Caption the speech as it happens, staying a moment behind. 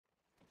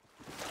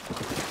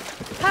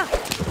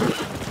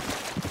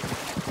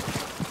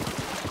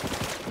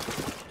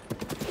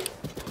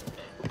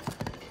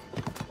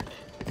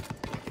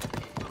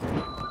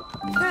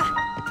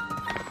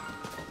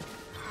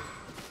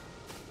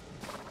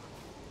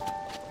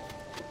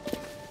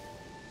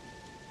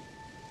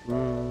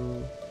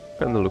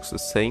Kinda looks the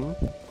same.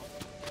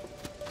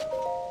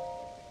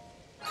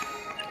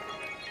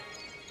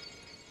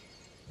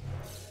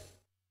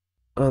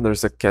 Oh,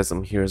 there's a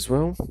chasm here as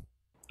well.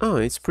 Oh,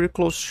 it's pretty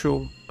close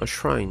to a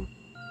shrine.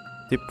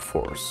 Deep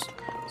Force.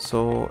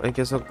 So I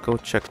guess I'll go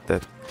check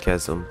that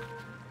chasm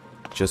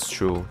just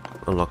to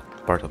unlock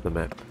part of the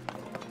map.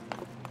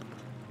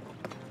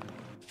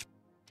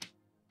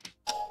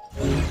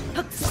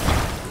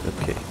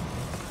 Okay.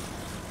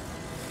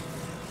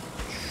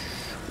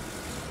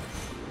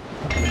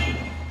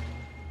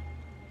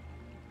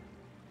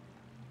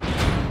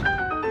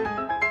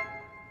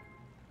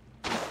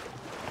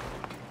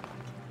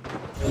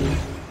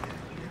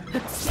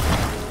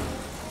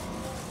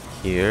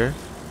 Here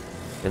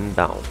and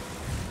down,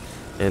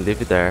 and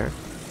leave it there,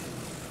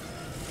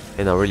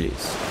 and I'll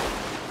release.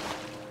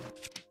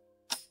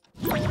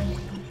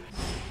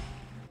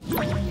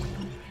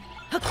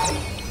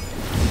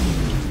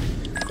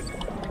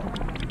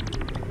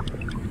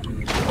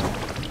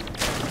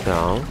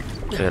 Down,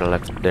 and I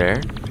left it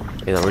there,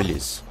 and I'll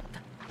release.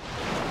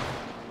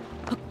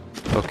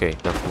 Okay,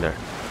 nothing there.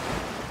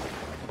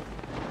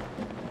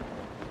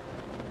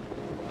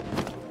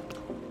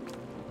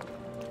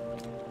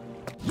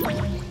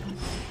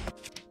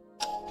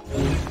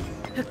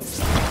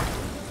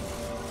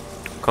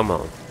 Come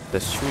on,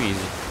 that's too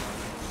easy.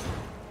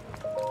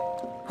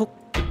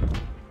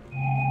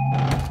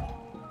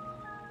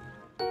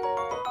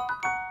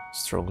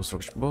 Strong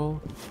construction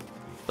ball.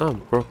 Oh,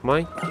 broke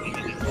mine.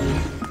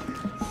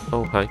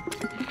 Oh, hi.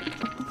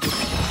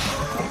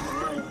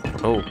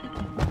 Oh.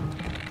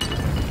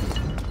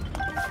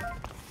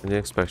 I didn't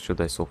expect you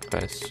to die so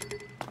fast.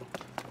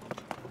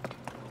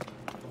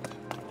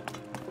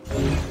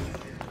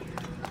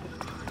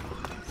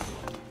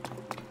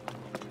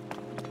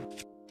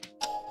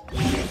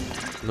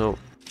 No.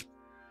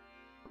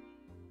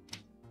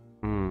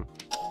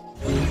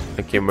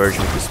 I can merge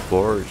with this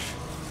board.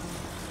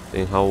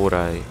 Then how would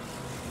I?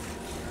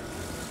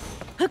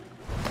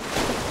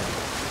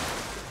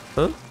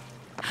 Huh?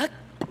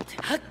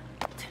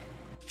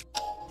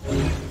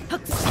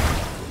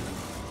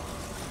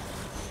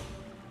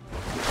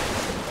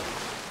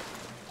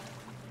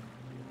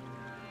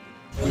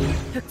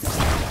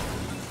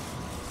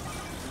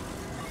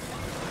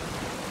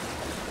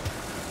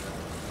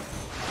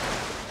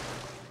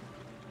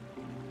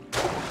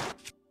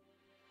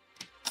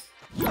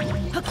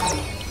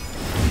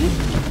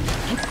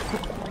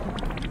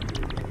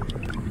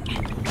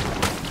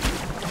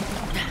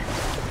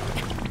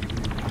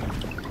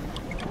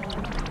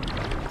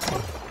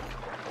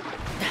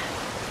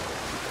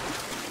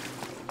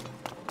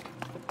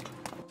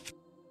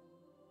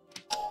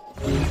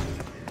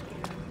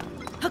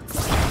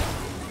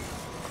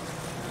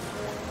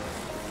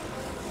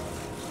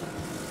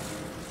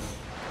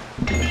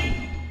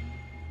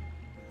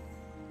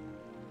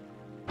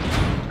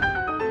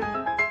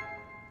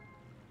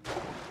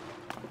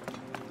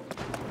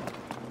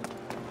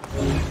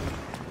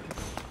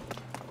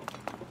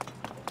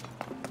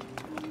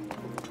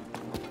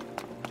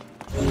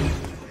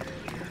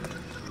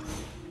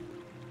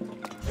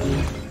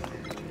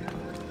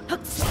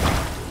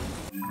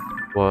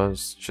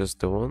 Was just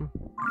the one?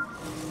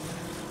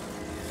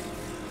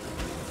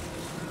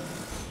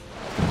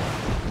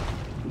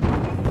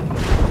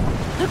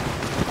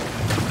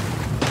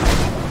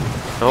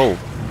 Oh.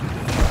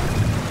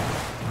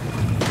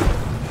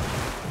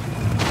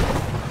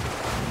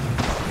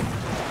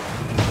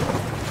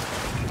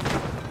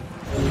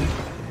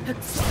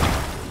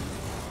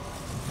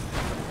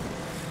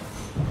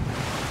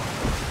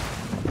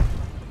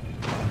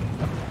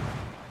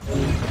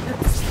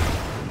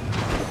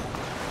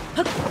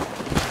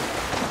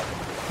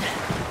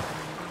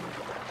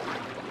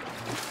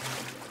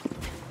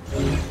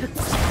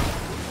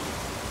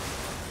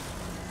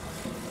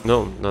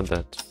 No, not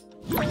that.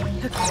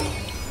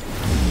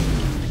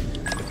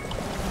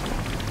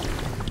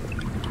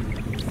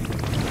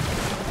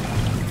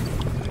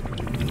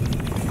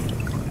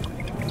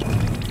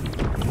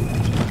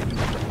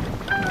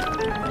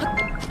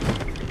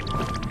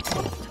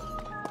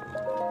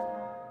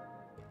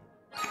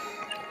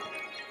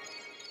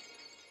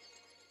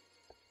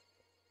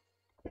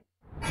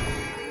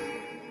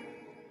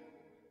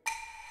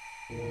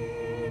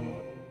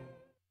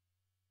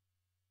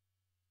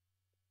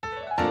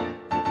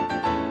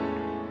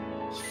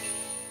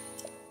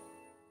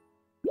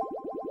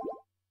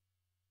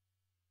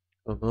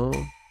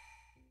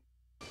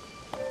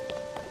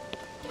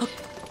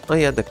 Oh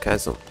yeah, the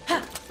chasm.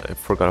 I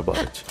forgot about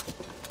it.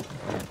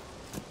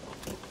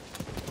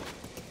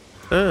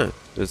 Ah,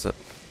 there's a...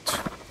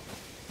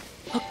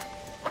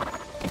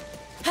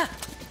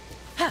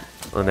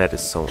 an added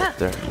sound up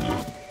there.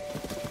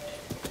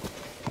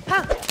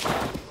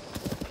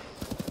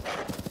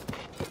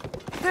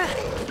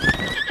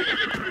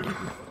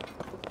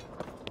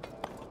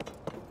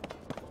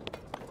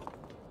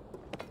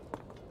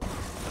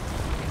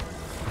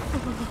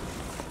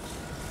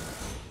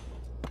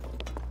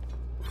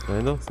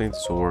 I don't think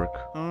this will work.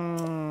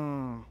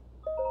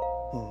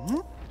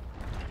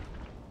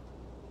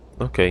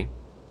 Okay.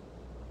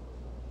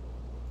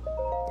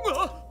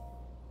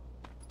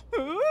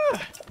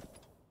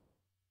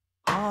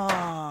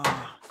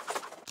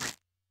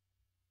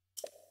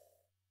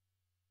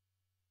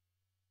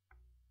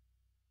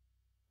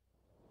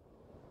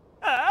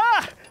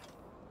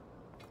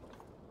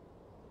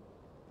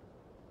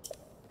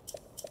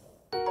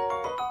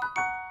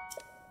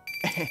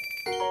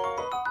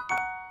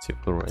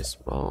 Typical rice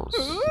balls.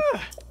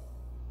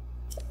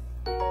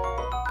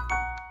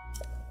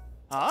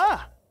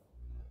 Ah!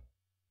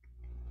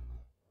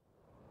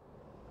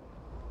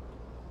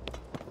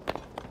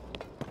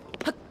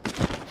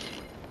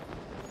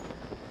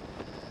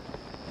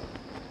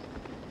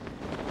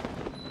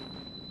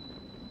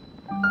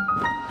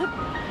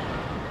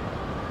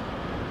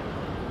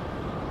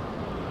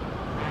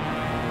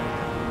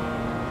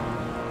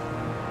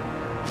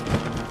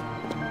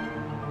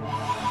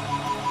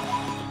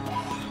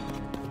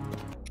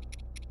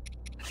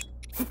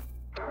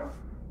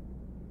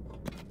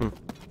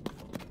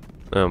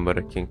 But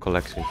I can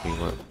collect anything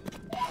you want.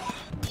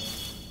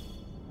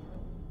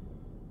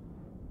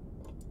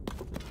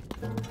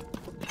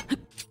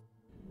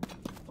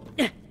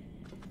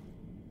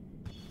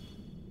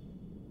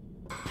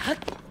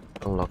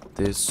 Unlock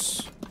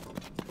this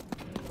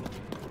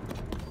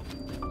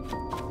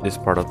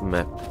part of the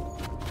map.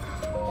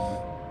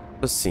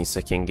 But since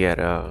I can get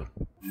a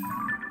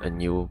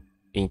new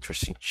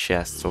interesting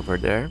chest over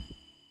there,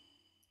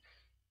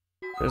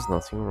 there's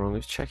nothing wrong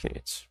with checking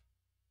it.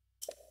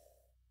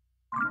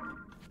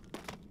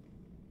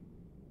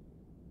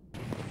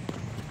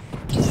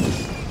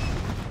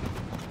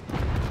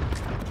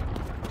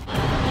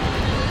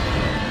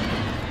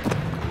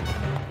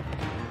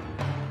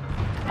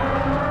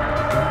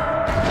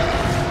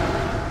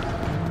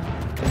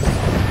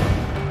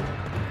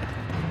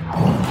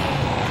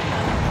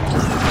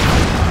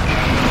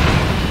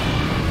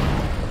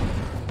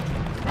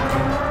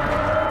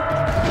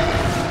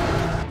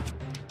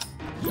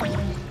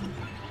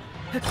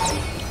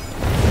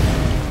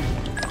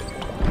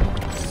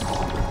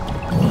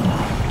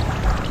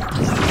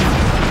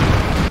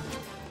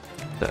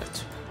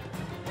 That.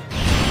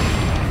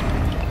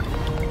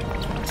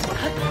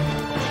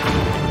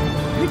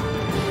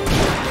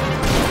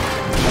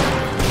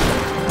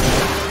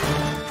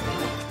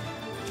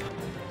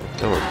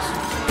 That works.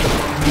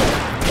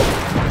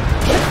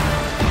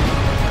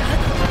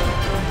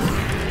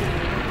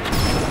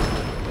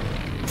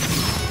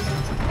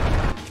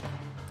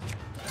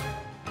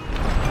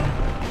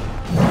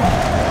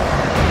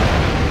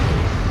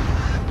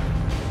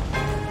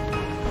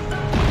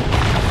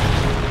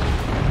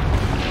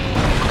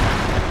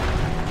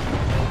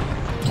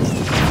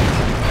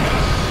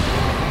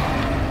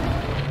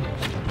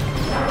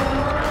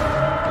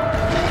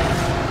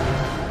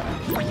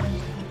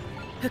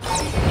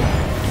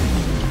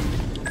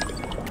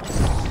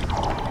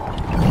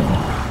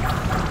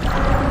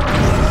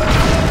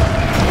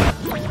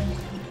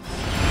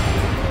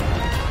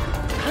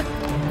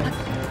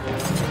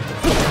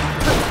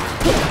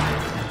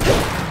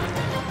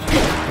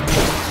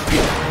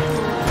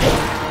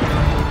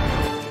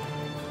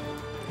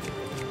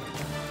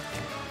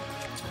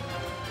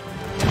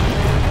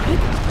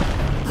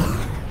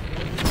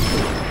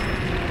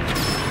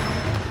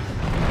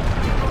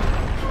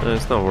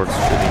 It's not worth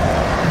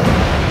shooting.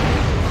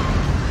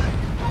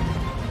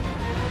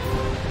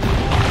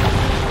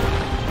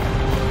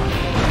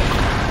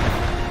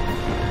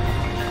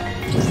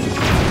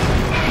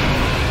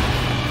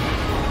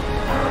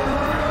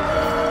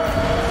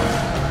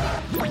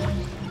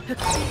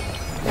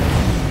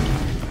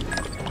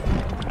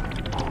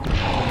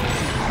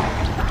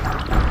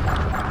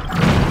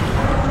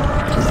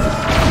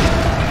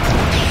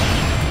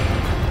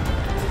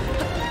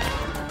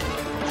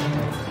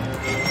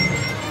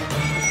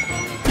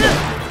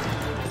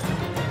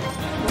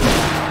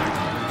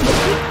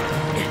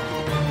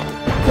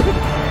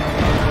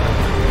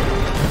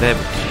 Damn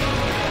it.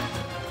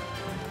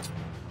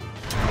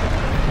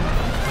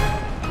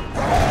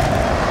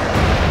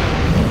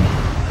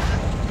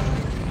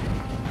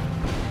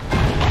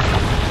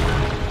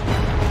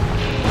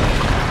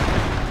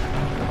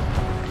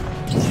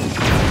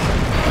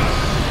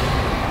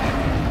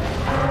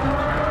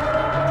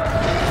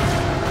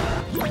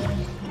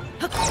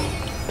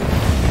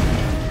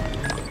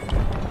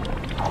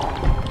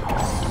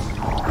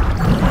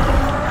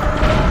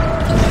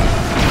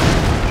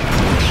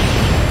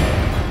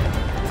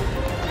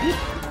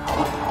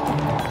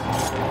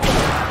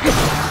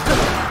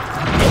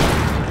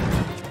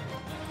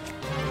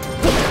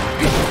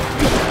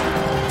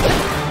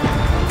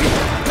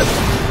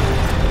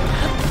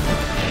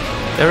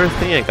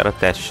 Everything I got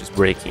attached is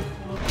breaking.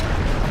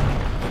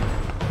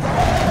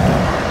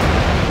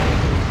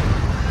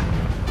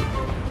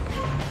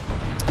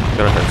 I'm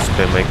gonna have to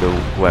spam my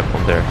good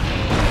weapon there.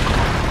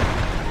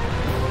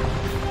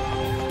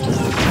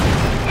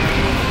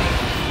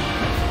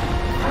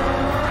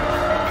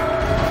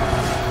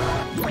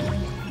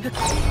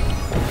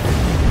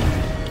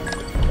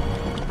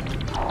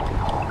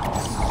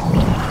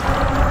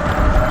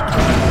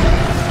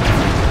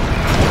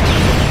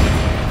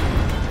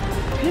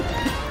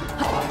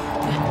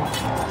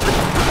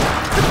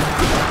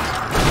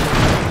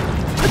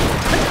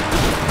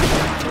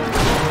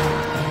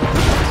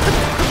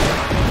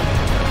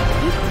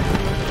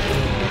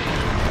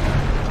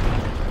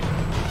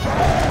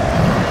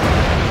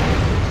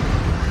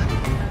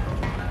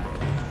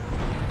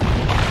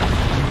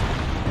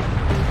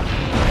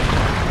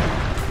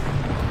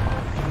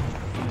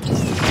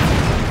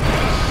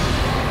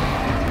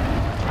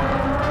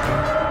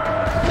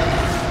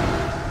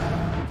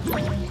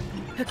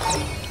 I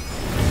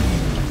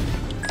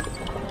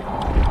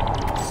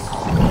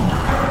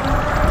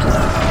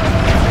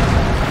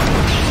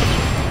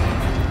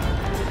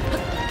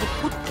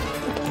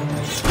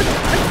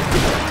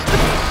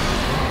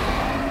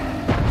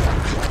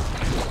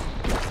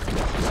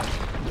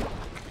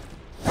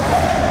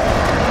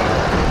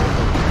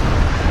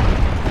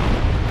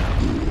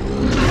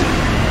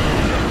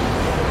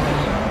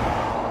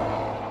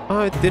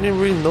didn't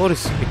really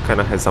notice it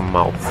kinda has a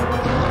mouth.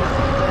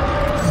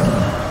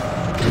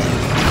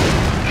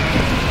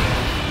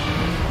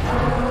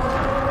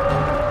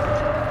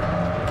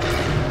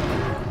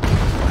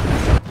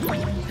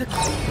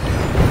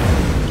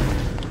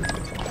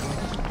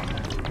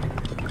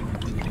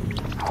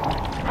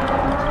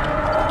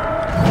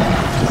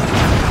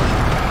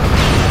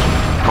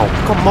 Oh,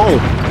 come on!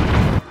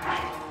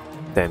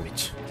 Damn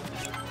it.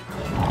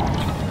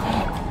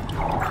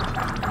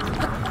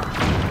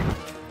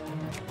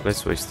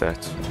 Let's waste that.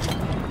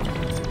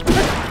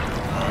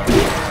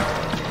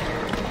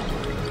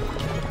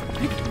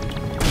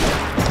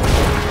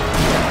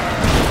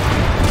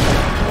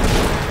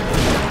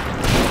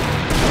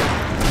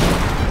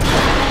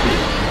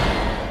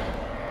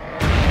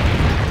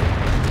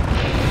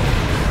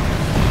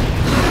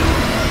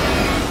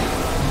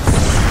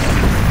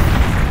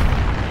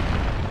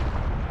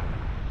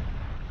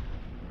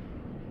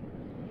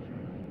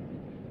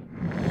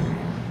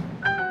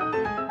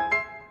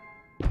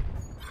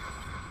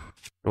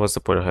 What's the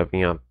point of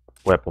having a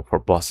weapon for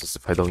bosses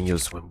if I don't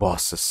use it when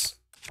bosses?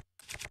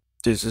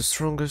 This is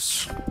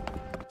strongest.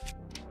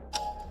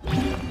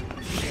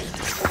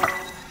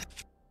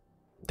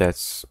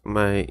 That's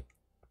my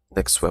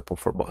next weapon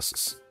for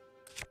bosses.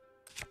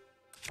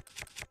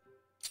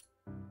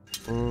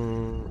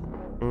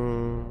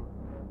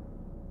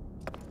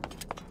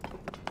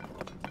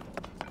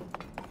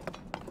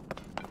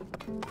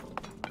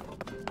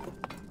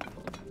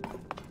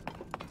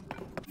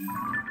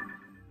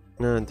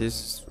 No, this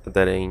is a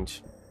dead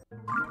end.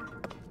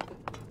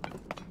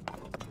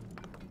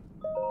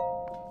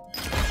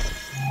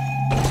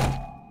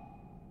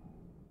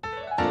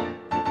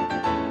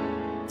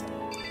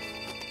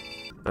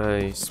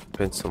 I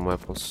spent some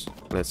weapons.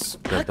 Let's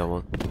grab that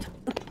one.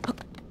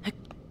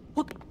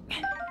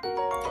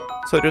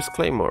 So there's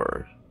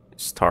Claymore.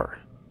 Star.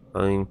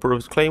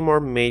 Improved Claymore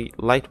made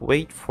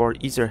lightweight for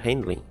easier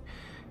handling.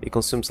 It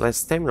consumes less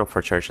stamina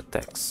for charge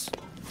attacks.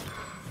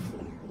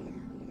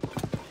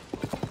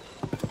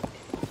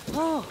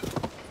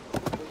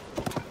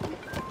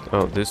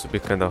 Oh, this would be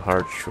kinda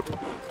hard to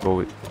go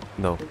with.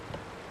 No,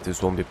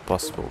 this won't be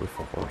possible with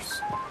a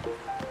horse.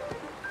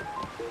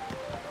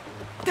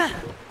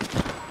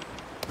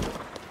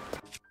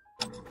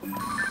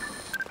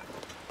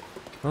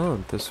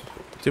 Oh, this is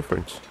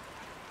different.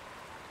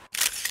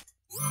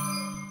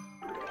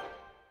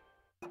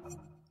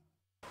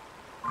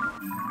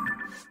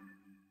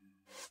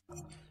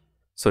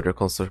 So the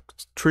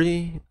construct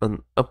 3,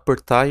 an upper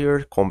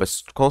tier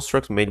combat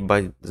construct made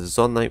by the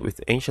Zoran with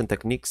ancient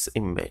techniques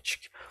in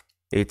magic.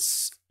 It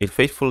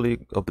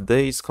faithfully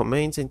obeys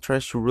commands and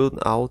tries to root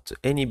out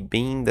any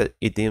being that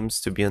it deems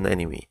to be an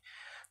enemy.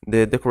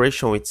 The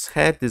decoration on its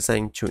head,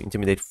 designed to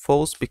intimidate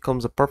foes,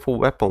 becomes a powerful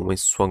weapon when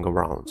swung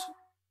around.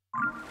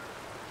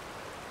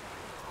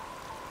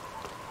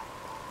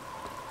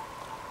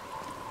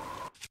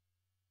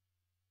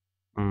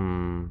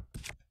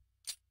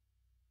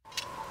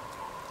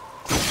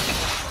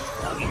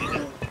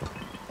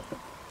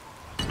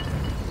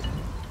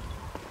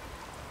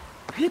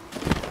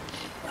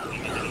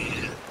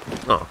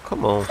 Oh,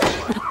 come on.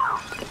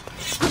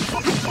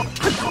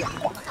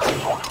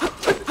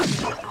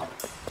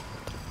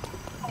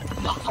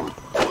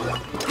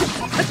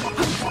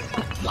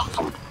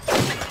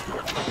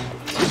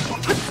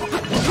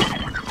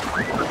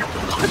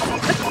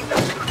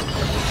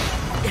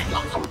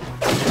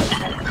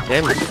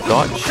 Damn it,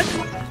 dodge.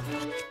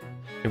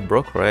 It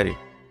broke already.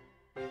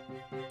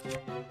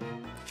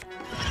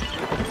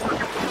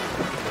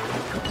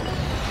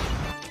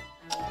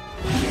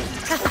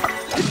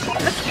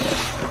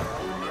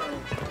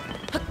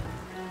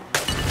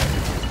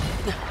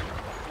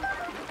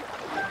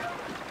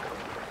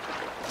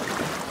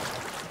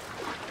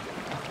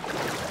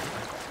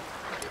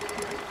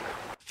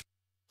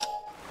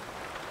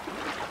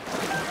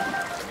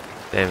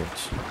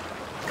 Damage.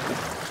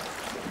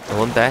 I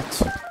want that.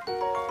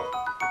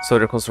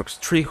 Soldier constructs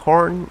 3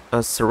 horn,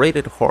 a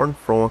serrated horn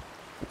from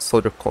a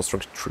soldier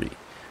constructs 3.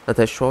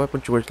 Attached to a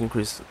weapon to greatly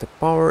increase the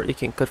power, it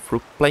can cut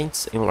through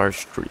plants and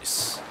large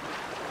trees.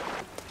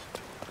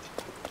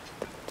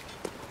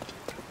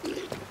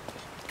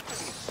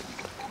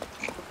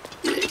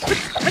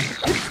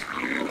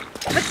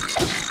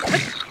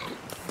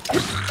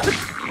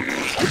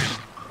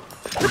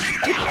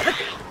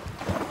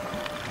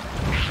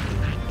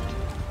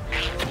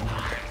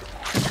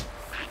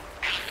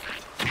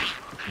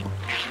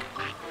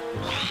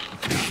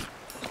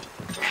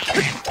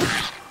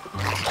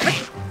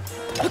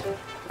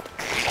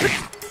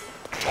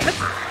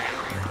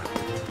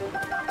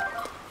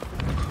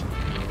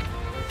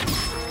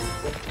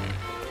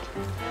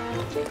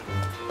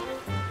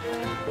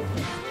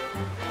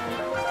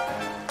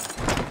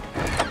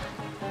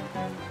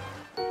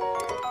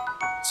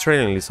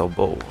 Australian lethal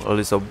bow. A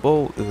lethal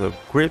bow is a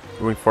grip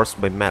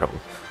reinforced by metal.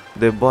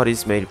 The body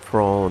is made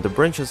from the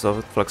branches of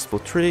a flexible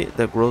tree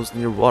that grows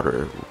near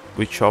water,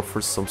 which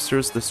offers some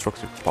serious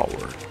destructive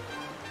power.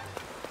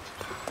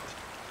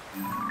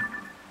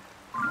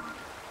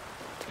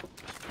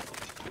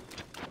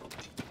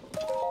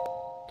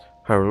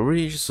 Hyrule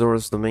Ridge,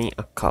 Zora's domain,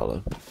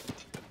 Akkala.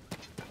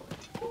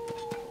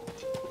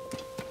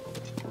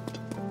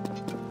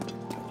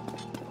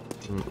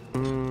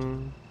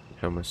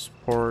 Have my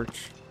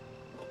sport.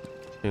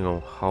 Hang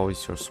on, how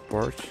is your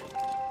sport?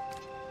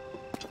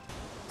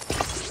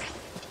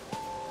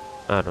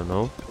 I don't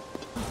know.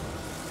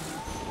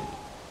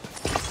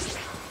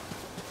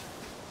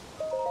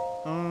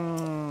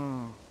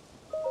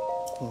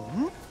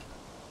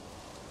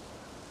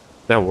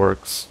 That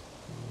works.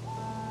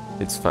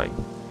 It's fine.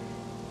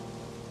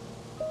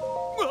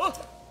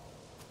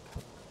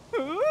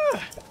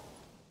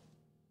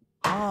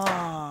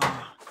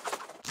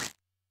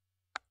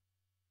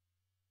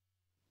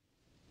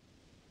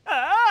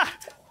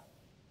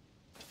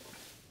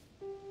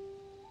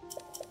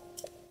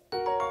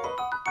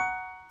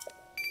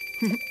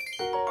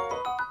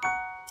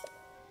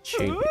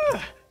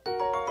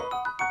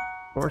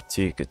 More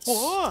tickets.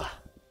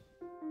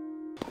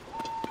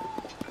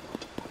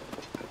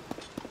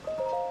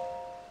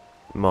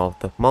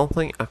 Malta.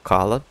 Mountain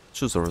Akkala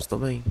to Zora's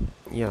domain.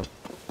 Yeah,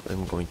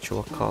 I'm going to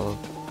Akkala.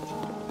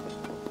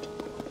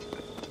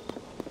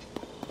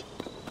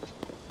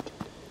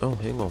 Oh,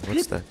 hang on,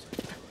 what's that?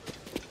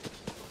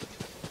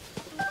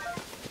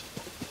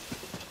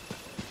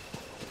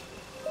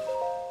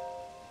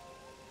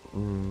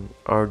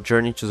 Our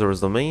journey to Zora's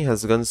domain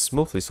has gone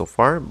smoothly so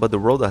far, but the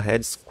road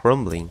ahead is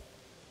crumbling.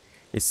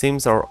 It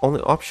seems our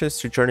only option is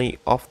to journey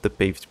off the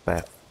paved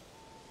path.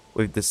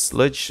 With the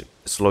sludge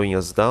slowing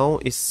us down,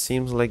 it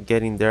seems like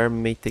getting there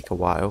may take a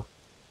while.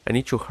 I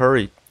need to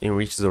hurry and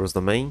reach Zora's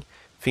domain.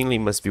 Finley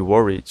must be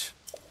worried.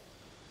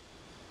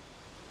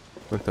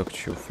 I'll talk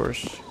to you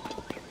first.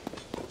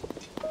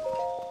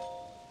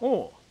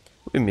 Oh.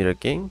 We meet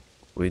again.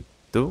 We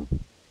do.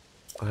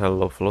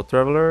 Hello, fellow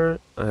traveler.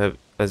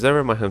 As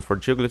ever, my hunt for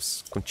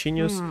geoglyphs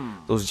continues.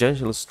 Those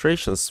giant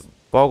illustrations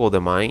boggle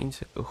the mind.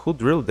 Who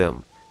drilled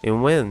them?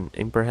 And when?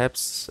 And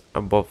perhaps,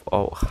 above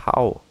all,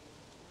 how?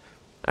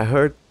 I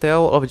heard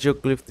tell of a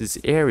geoglyph this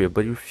area,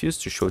 but it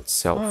refused to show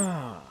itself.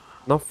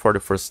 Not for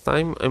the first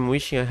time, I'm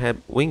wishing I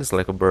had wings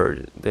like a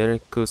bird. Then I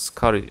could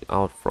scout it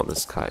out from the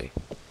sky.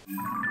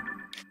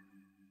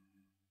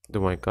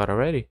 Do I got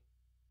already?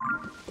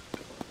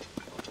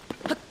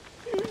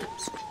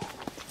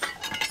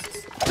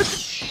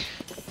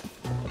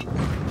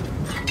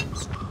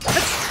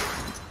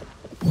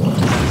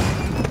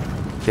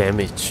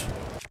 Damage.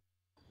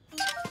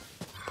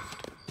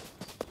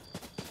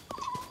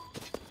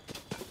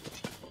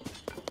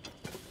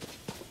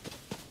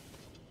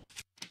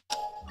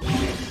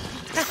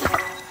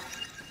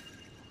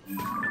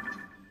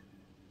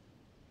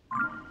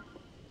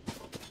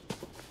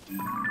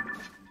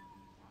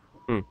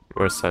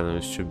 Where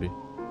silence should be.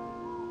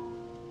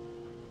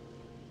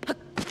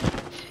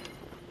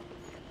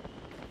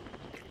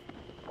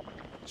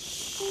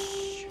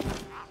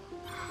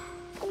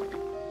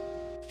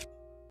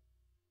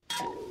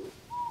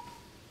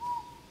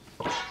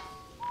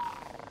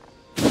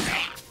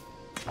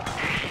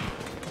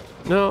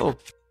 No.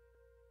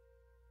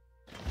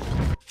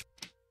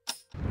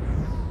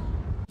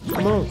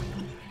 Come on.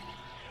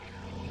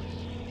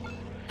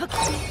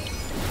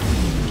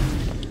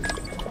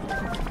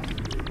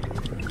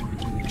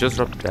 Just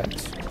drop that.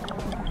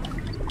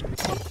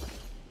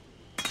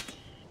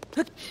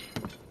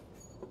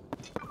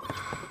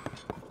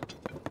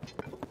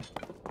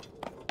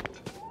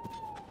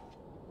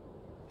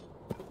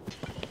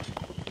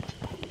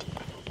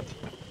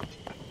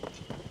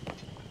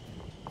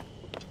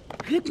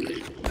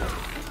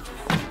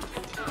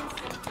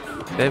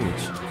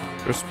 Damage.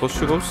 You're supposed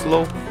to go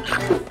slow.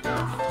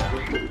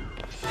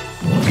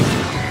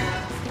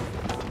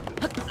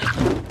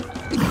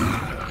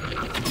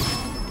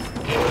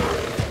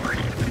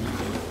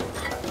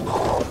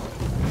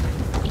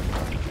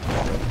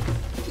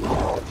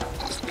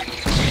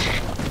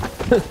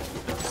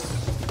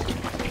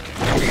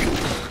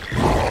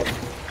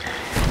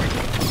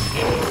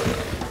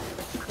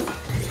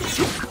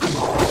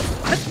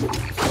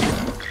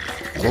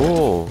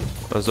 Oh,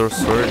 Azure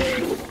Sword.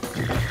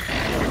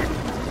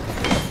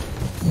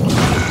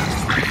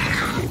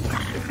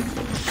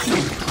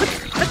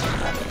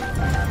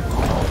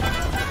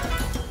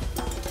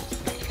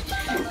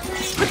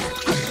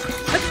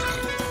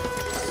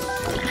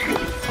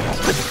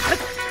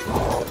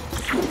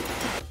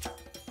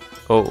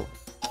 Oh.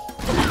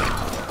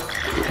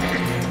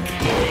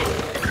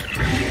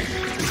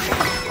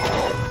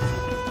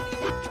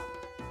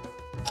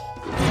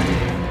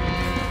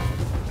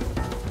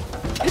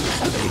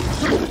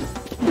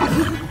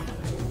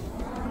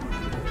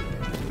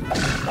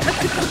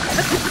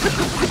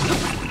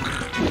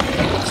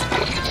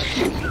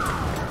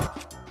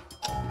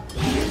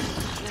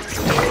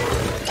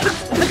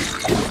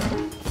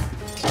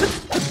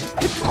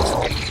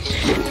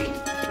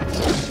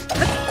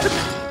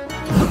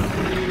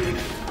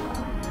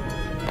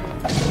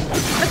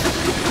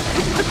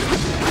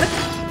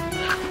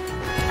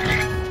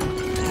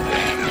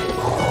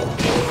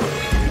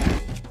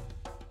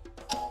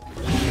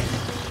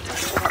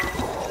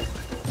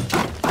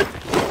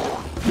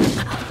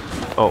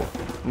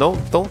 No,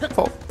 don't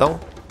fall down.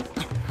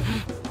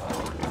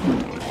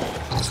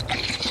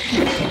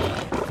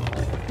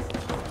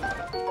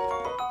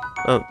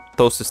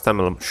 Toasted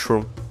stamina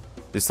shroom.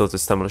 This toasted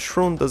stamina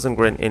shroom doesn't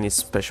grant any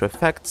special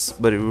effects,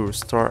 but it will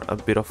restore a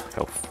bit of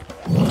health.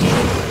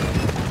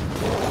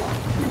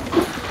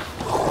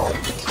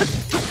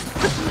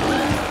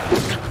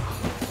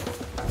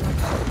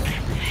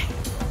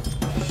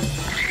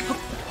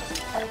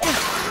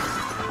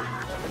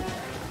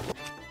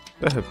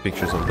 Do I have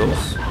pictures of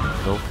those?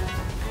 No.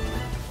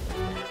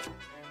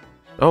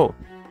 Oh,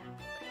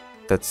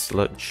 that's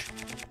sludge.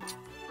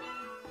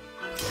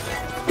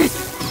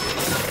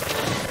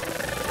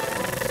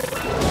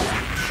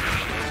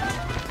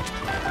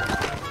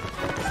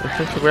 I'm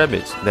trying to grab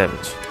it. Damn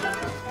it.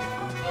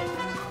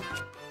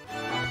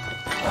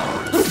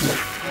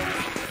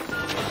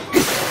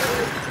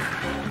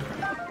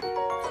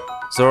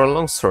 Zora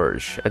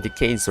Longsword. A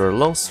decayed Zora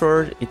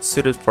Longsword. It's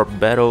suited for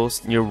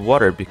battles near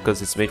water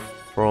because it's made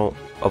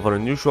of an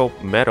unusual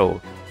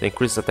metal that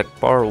increases attack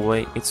power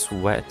when it's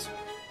wet.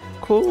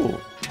 Cool.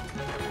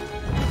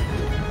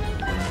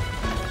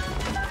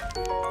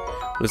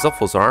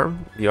 Lizalfos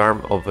arm, the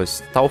arm of a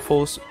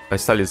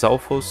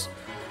Stylizalfos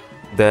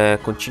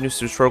that continues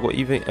to struggle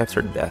even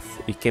after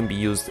death. It can be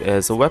used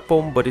as a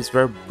weapon, but it's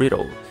very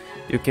brittle.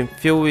 You can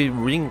feel it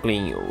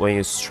wriggling when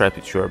you strap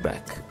it to your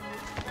back.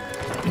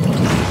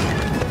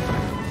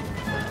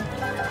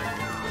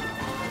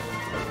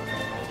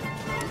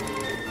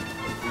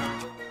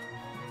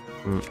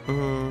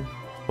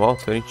 Wow,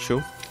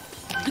 22.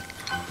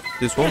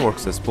 This one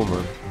works as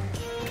boomerang.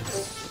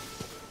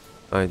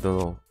 I don't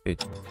know.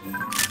 It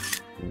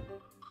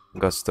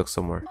got stuck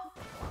somewhere.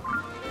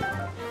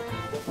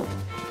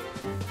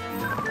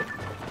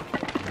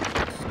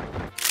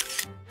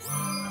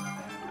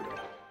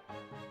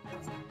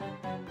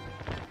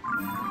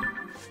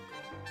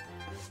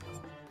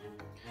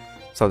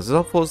 So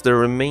Lizalfos, the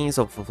remains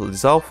of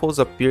Lizalfos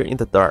appear in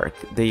the dark.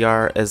 They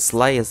are as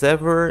sly as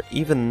ever,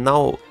 even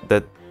now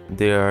that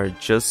they are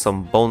just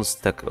some bones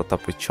stacked on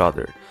top of each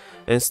other,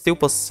 and still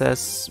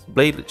possess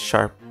blade-like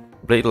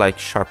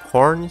sharp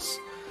horns.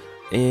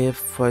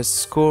 If a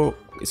skull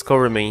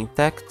remains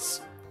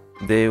intact,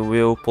 they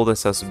will pull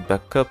themselves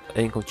back up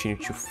and continue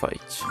to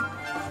fight.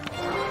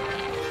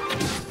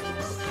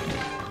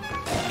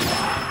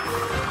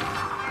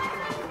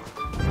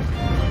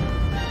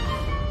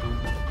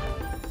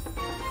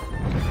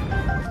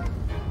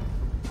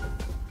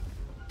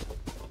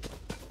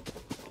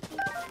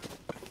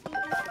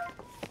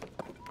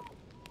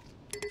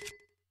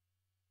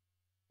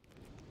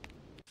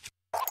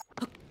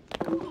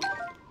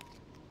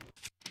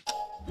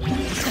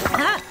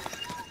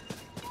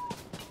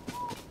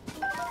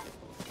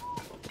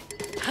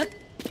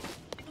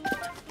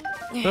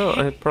 No,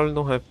 I probably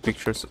don't have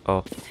pictures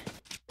of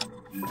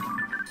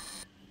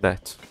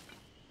that.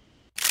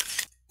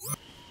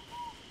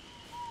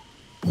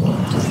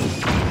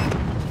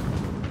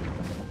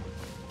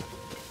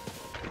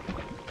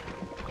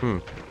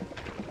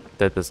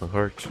 That doesn't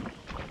hurt.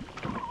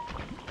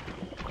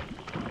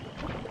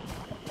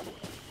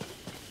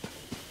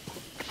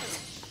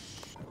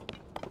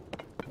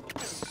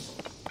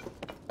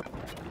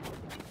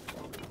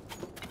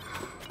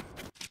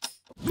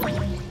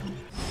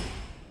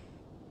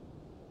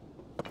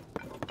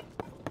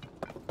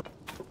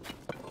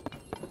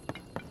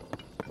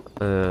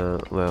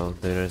 Well,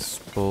 then I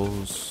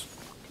suppose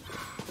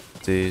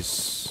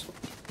this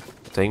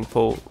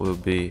temple will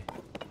be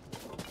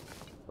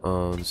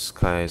on the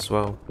sky as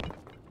well,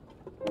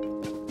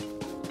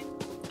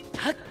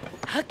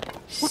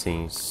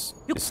 since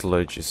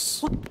sludge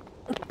is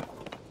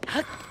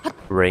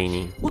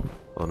raining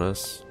on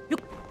us.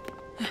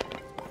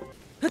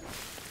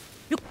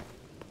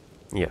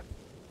 Yeah.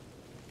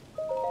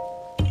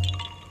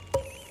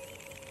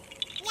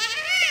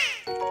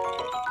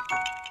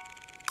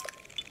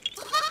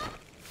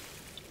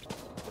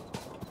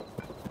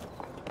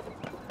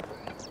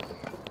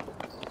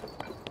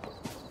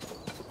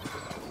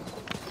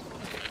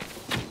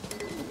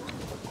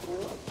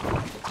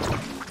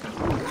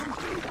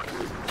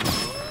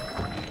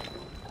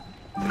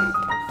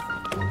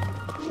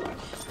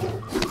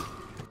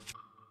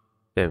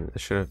 Damn, I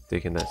should have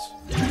taken that.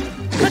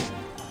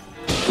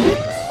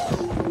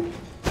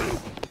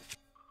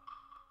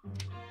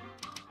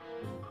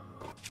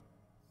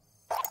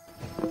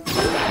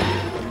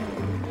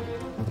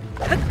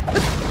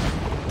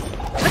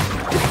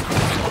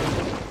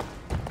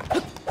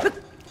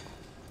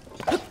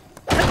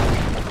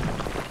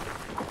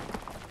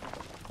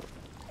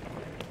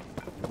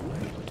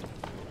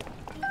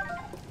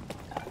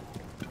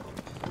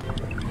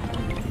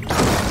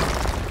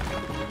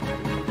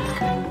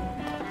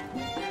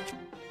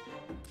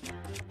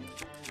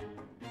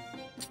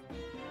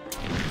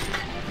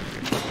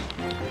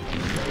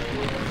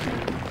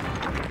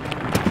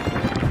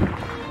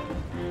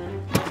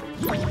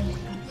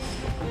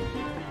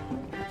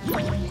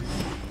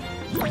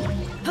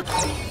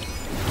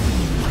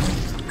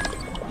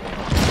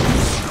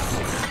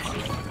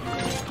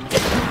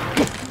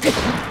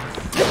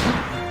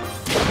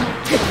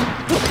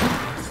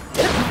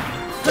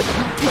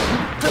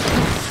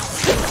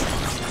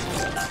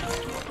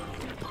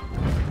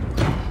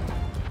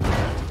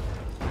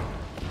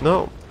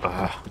 No.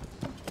 Ah.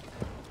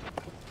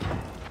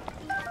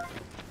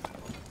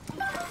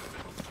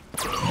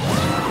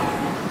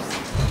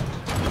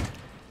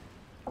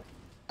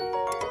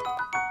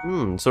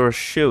 Zora's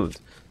shield.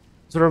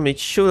 Zora made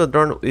shield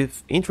adorned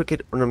with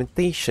intricate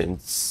ornamentation.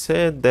 It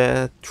said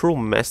that true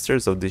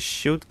masters of this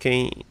shield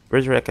can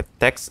resurrect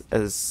attacks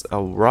as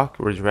a rock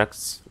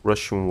resurrects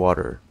rushing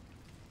water.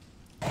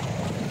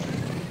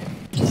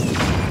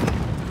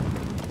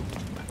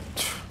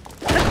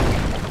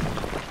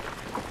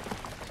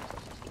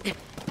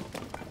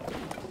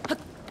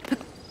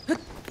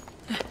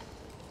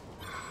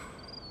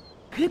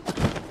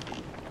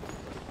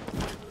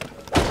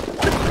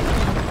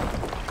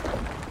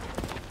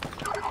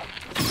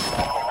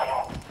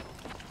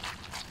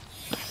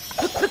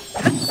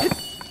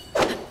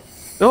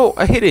 No,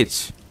 I hit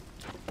it!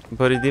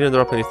 But it didn't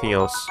drop anything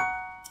else.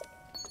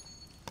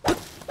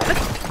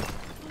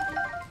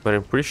 But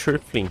I'm pretty sure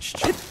it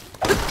flinched.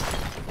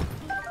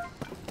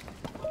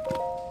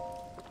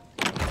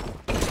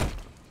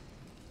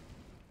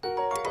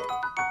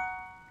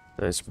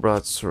 Nice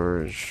broad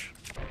surge.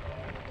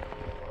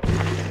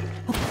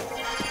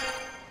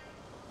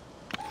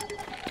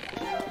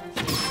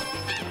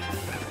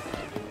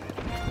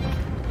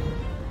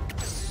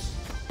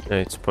 Yeah,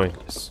 it's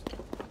pointless.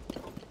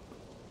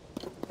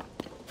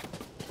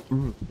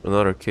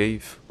 Another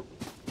cave.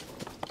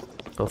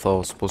 I thought I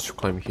was supposed to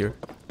climb here.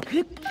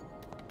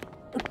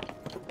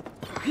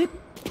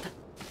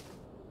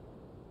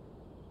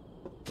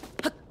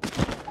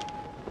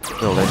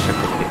 No, let's check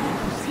the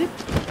cave.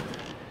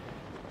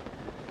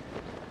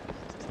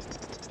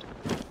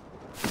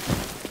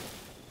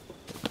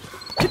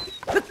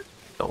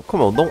 No,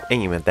 come on, don't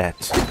aim at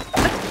that.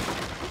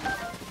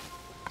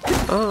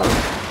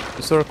 Ah,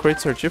 the sort of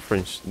crates are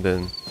different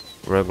than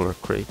regular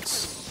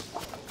crates.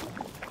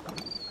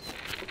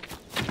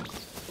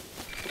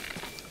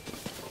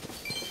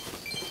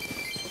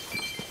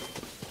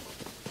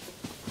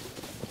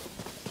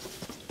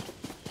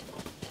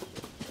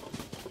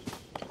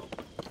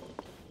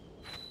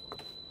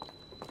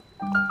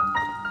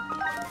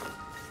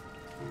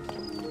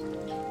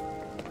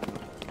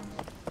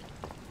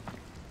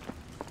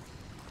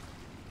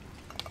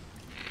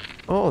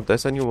 Oh,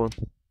 that's a new one.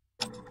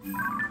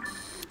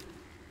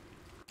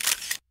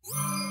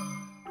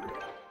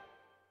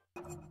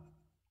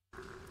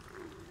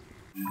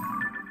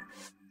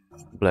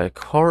 Black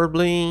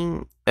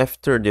Harbling.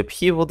 After the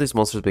upheaval, these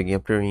monsters began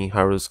appearing in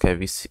Hyrule's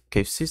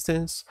cave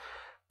systems.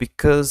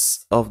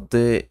 Because of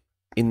the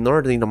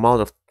inordinate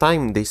amount of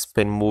time they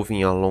spend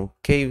moving along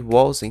cave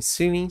walls and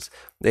ceilings,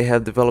 they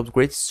have developed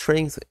great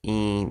strength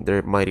in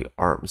their mighty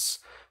arms.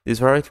 This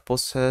variety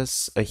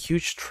poses a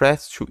huge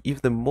threat to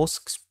even the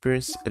most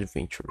experienced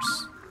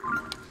adventurers.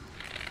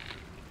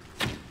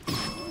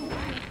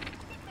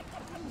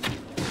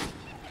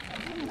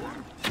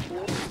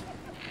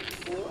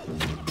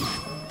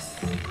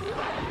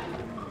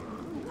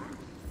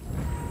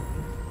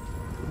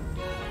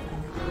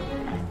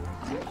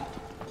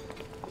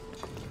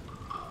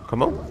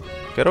 Come on,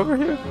 get over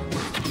here.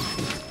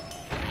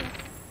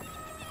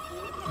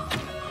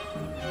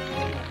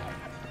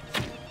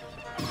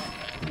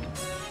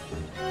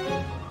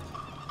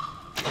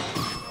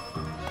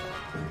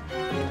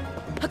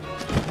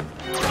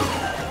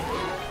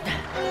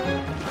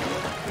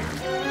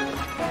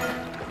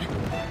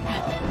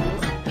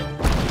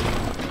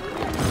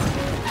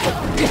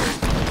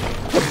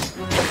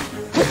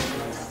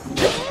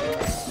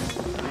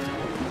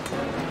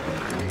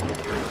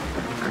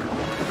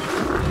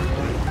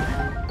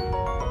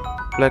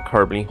 Black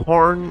Harbling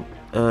Horn.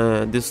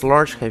 This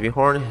large heavy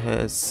horn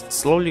has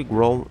slowly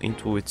grown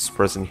into its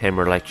present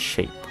hammer-like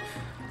shape.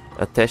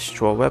 Attached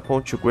to a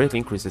weapon to greatly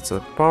increase its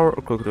power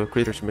or cook the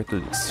creature to make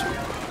it easier.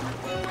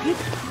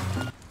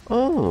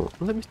 Oh,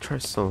 let me try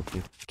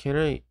something. Can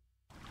I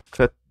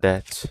cut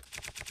that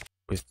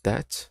with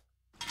that?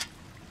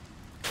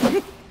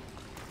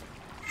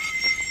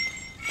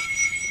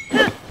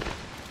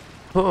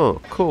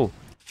 Oh, cool.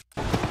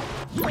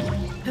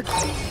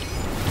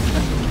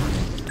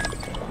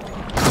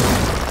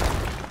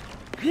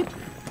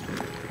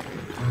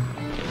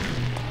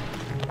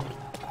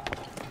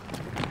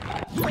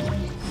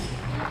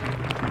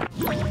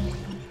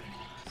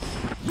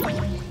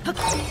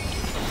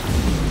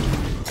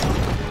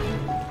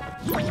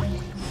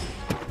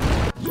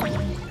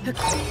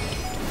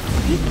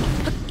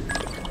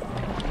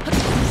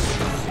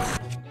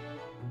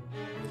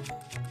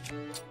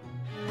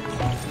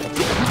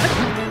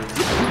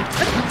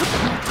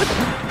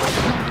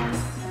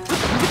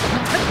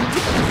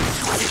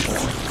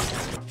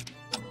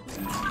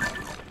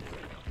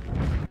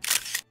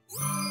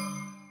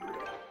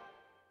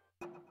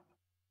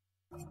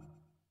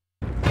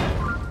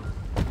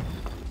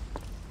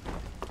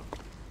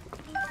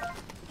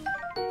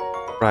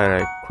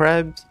 Bright-eyed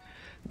crabs.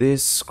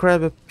 These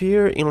crabs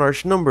appear in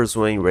large numbers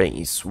when it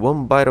rains.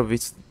 One bite of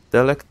its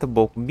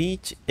delectable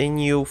meat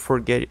and you'll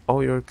forget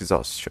all your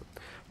exhaustion.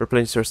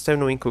 Replenish your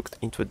stamina when cooked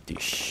into a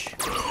dish.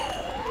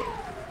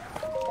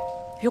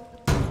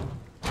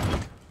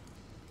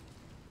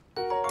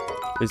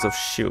 Is of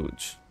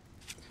shield.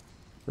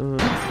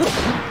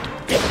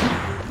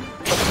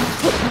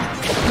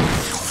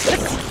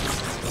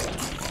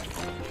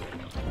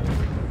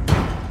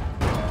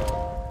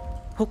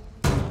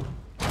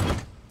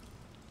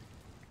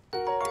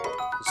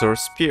 Zor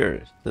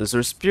Spear. The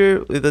Zor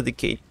Spear with a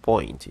decayed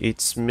point.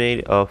 It's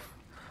made of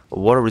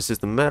water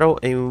resistant metal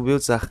and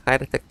wields a high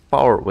attack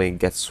power when it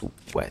gets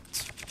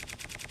wet.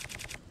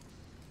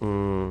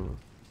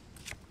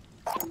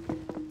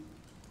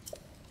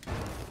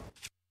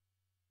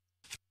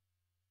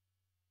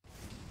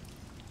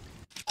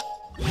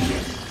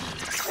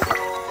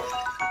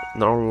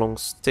 Now long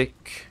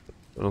stick.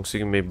 Long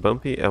stick may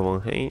bumpy at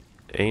one hand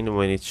and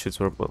when it shoots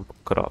or bump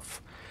cut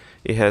off.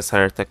 It has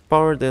higher attack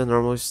power than a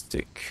normal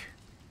stick.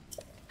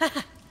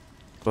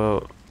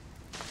 Well,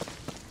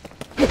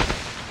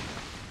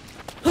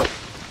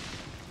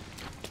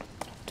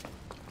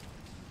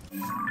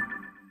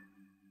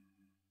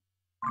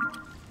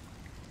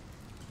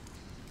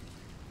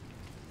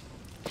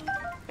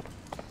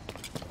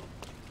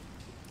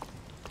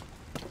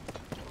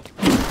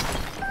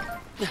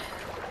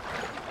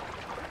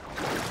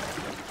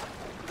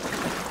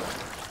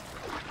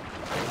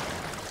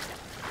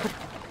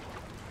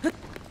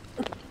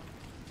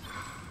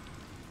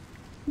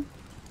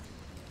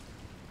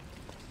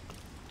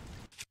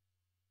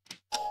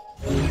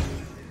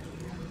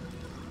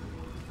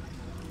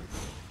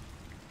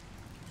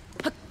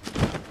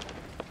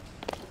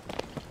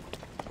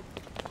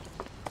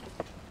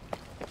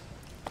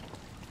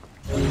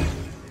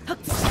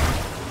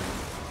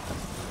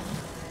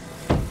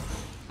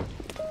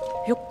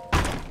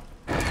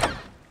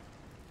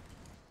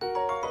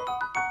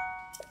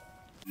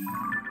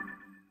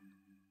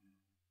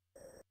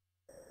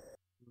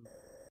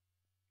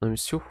 I'm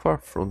still far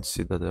from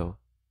Citadel.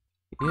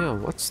 Yeah,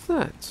 what's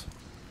that?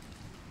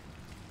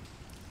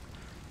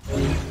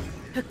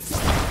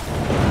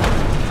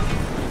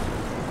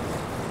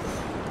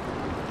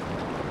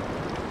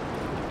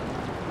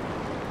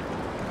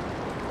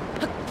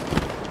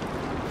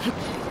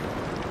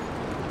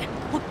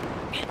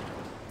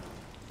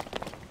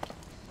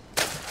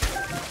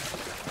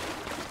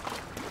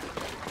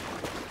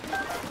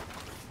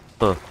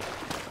 Huh.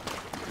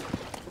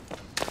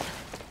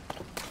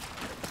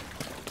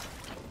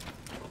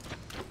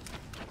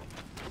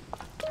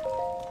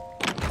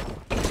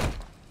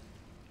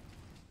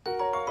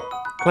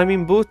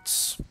 Climbing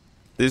boots.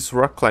 These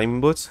rock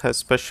climbing boots have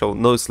special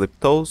no-slip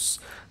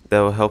toes that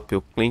will help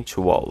you cling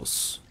to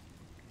walls.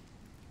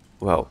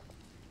 Well,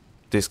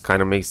 this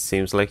kind of makes it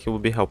seem like it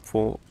would be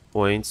helpful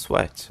when it's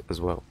wet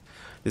as well.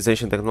 This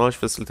ancient technology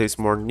facilitates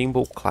more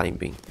nimble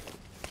climbing.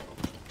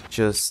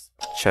 Just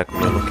check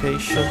my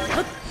location.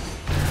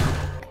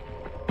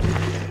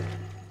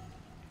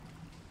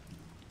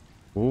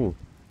 Ooh.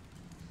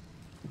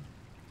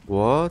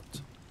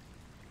 What?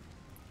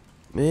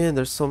 Man,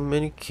 there's so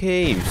many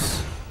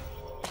caves.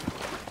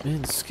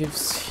 Man, this cave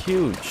is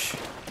huge.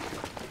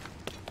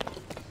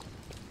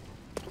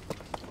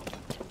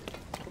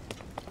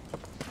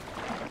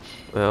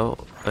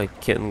 Well, I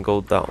can't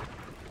go down.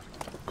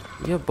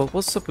 Yeah, but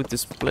what's up with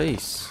this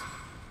place?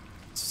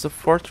 This is a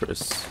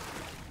fortress.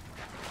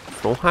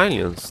 From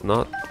Hylians,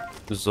 not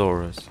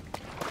Zoras.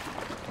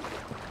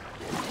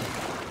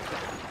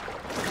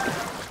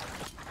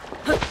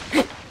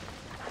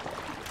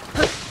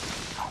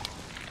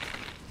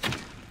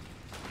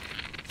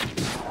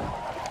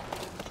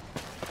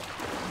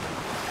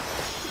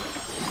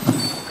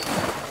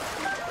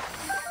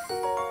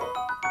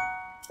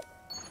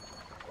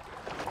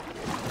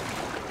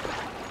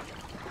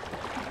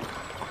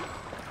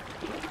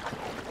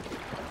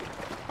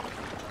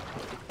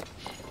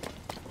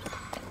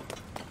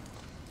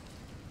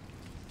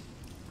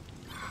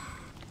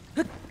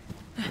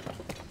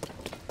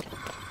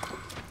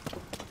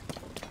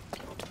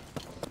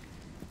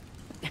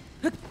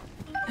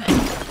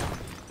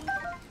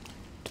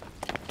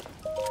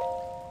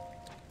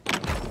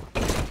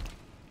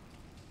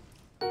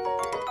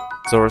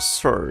 Zora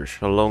Surge,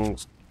 along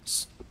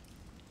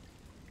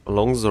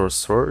Zora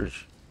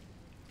Surge.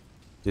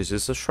 This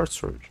is a short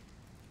sword.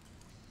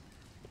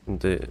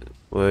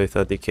 With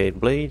a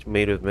decayed blade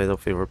made with metal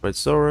favored by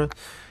Zora,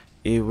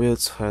 it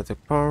wields high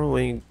attack power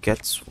when it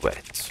gets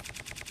wet.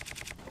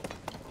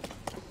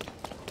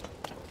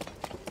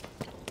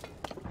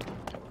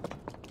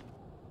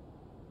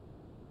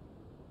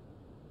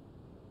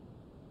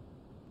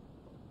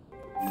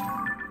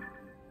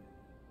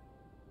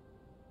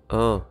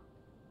 Oh.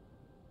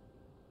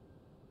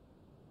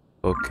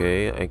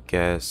 Okay, I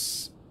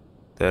guess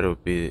that'll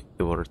be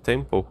the water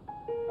temple.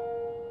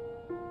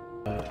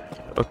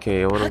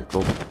 Okay, I wanna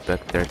go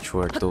back there to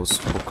where those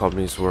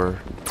goblins were.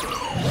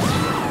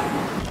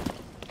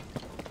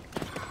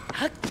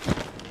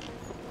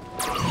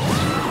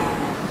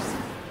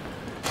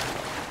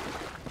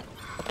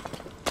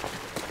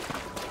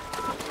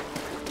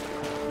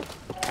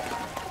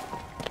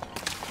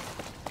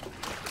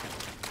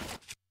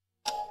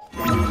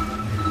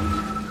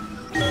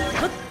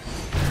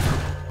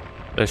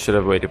 I should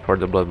have waited for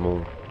the blood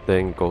moon,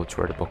 then go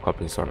to where the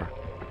goblins are.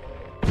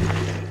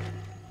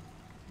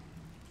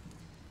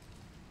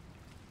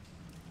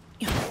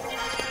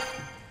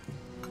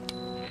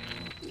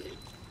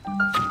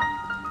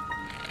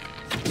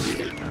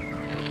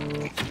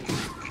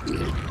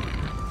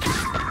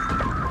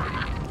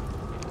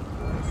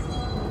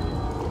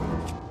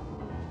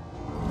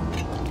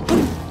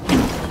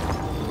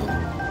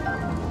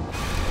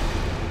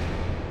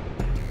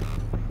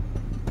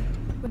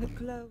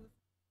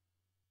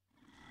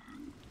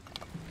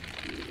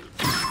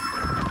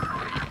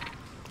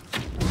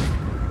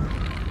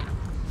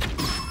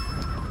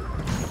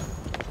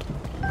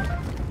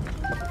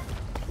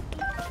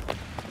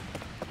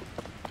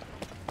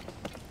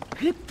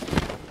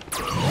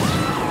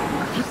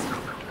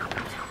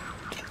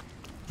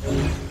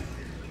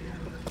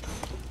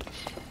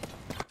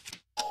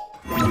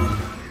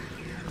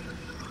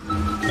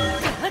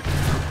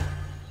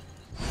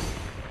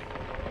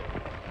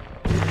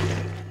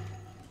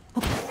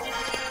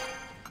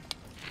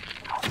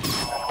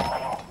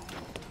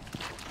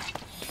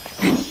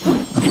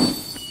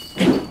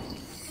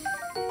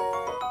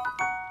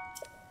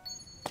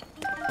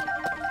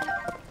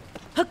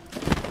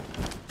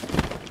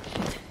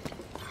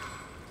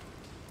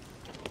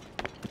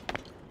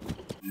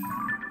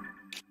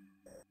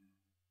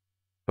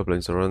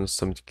 Upland Zorana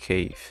Summit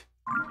Cave.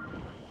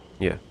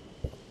 Yeah.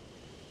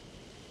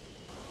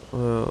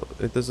 Well,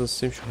 it doesn't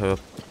seem to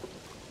have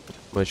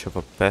much of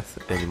a path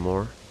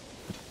anymore.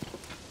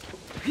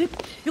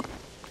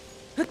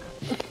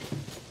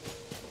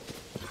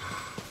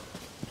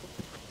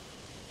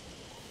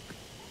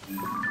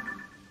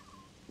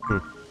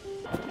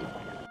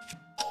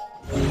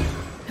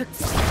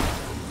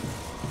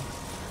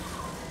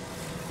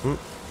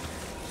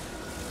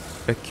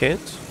 I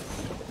can't?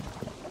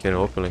 Can I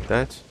open like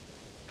that?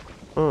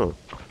 Oh.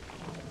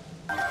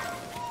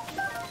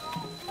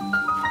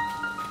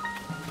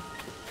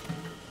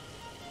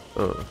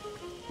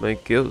 My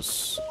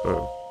gills.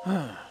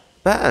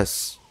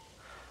 Bass!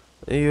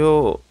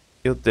 You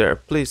there,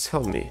 please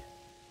help me.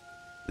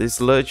 This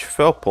sludge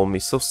fell upon me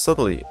so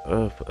suddenly.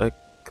 I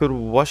could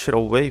wash it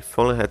away if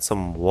only I had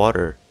some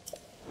water.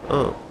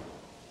 Oh.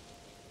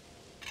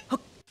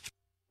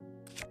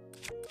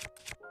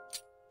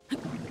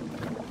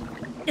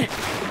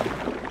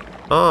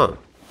 Ah.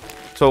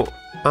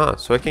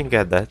 So I can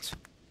get that.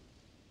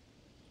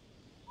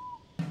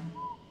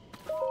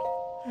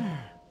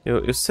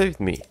 You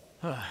saved me.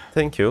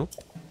 Thank you.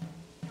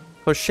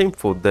 How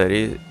shameful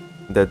that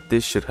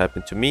this should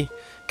happen to me,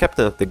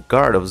 captain of the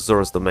guard of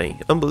Zora's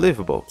domain.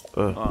 Unbelievable.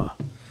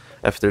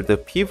 After the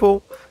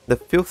upheaval, the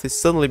filth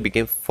suddenly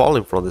began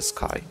falling from the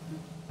sky.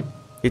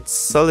 It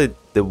sullied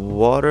the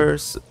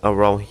waters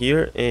around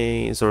here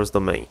in Zora's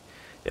domain.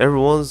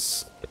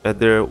 Everyone's at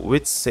their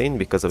wits' end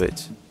because of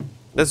it.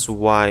 That's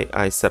why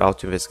I set out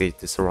to investigate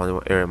the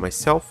surrounding area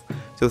myself,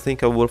 to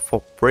think I would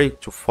fall prey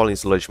to falling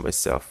sludge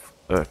myself.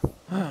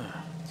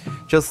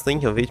 Just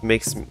thinking of it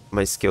makes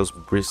my scales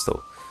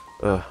bristle.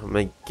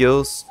 My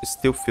gills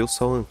still feel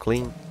so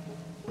unclean.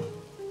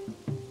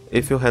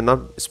 If you had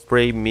not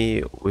sprayed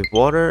me with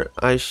water,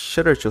 I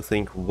shudder to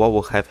think what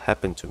would have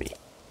happened to me.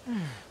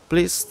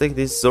 Please take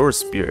this Zora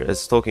spear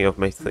as token of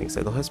my thanks.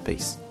 I don't have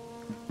space.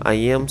 I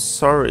am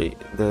sorry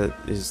that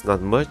it is not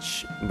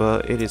much,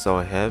 but it is all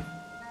I have.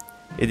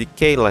 It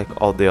decayed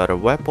like all the other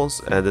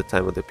weapons at the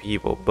time of the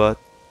upheaval, but,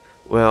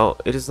 well,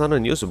 it is not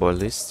unusable at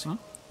least.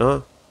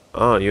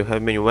 You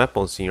have many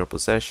weapons in your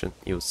possession,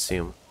 you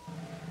seem.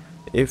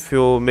 If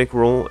you make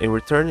room in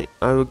return,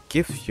 I will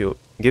give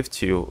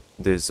to you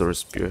this Zora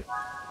spear.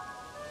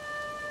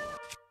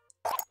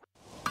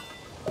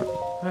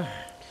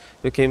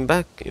 You came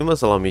back. You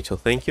must allow me to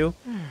thank you.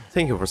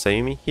 Thank you for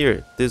saving me.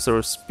 Here, this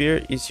Zora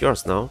spear is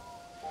yours now.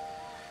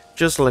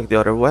 Just like the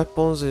other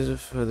weapons,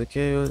 if the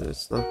chaos,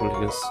 it's not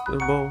completely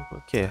unstable.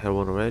 Okay, I have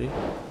one already.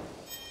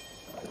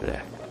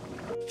 Blech.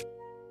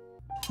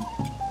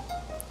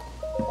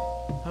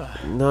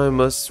 Now I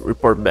must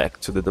report back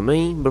to the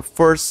domain, but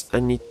first I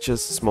need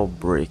just a small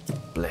break.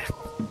 Blech.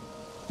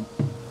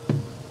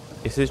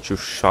 Is he too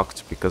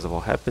shocked because of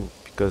what happened?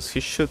 Because he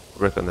should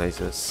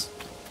recognize us.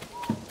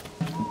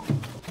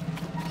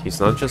 He's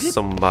not just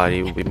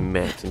somebody we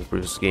met in the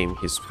previous game,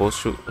 he's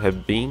supposed to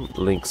have been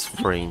Link's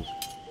friend.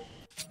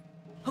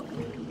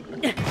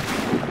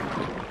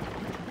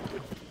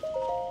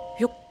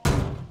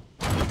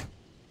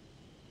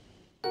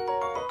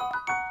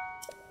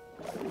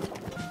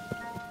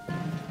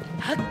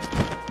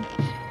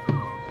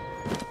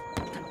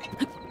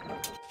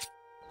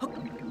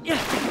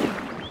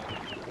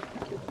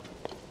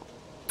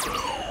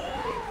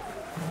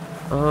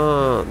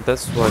 Ah,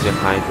 that's why the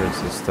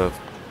hydrants and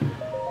stuff.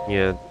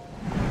 Yeah.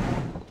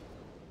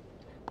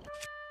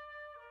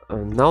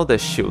 Now that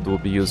shield will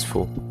be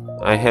useful.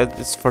 I had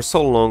this for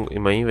so long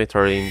in my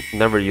inventory and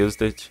never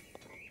used it.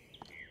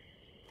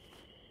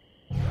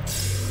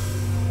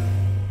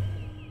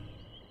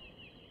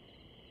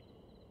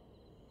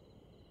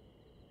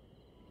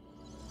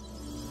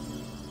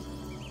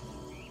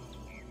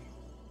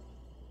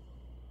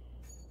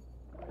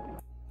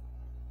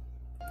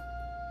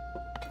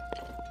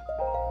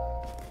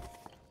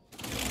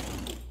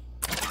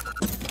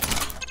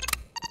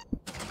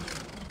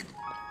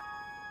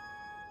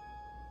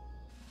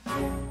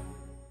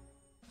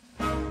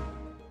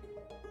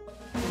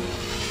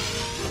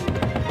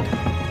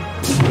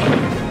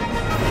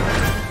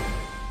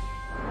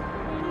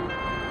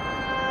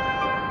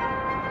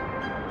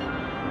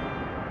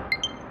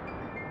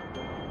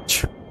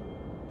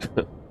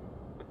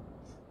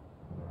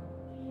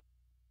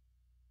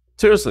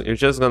 Seriously, you're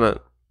just gonna...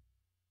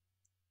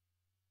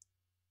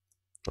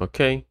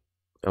 Okay.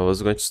 I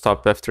was going to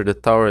stop after the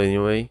tower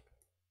anyway.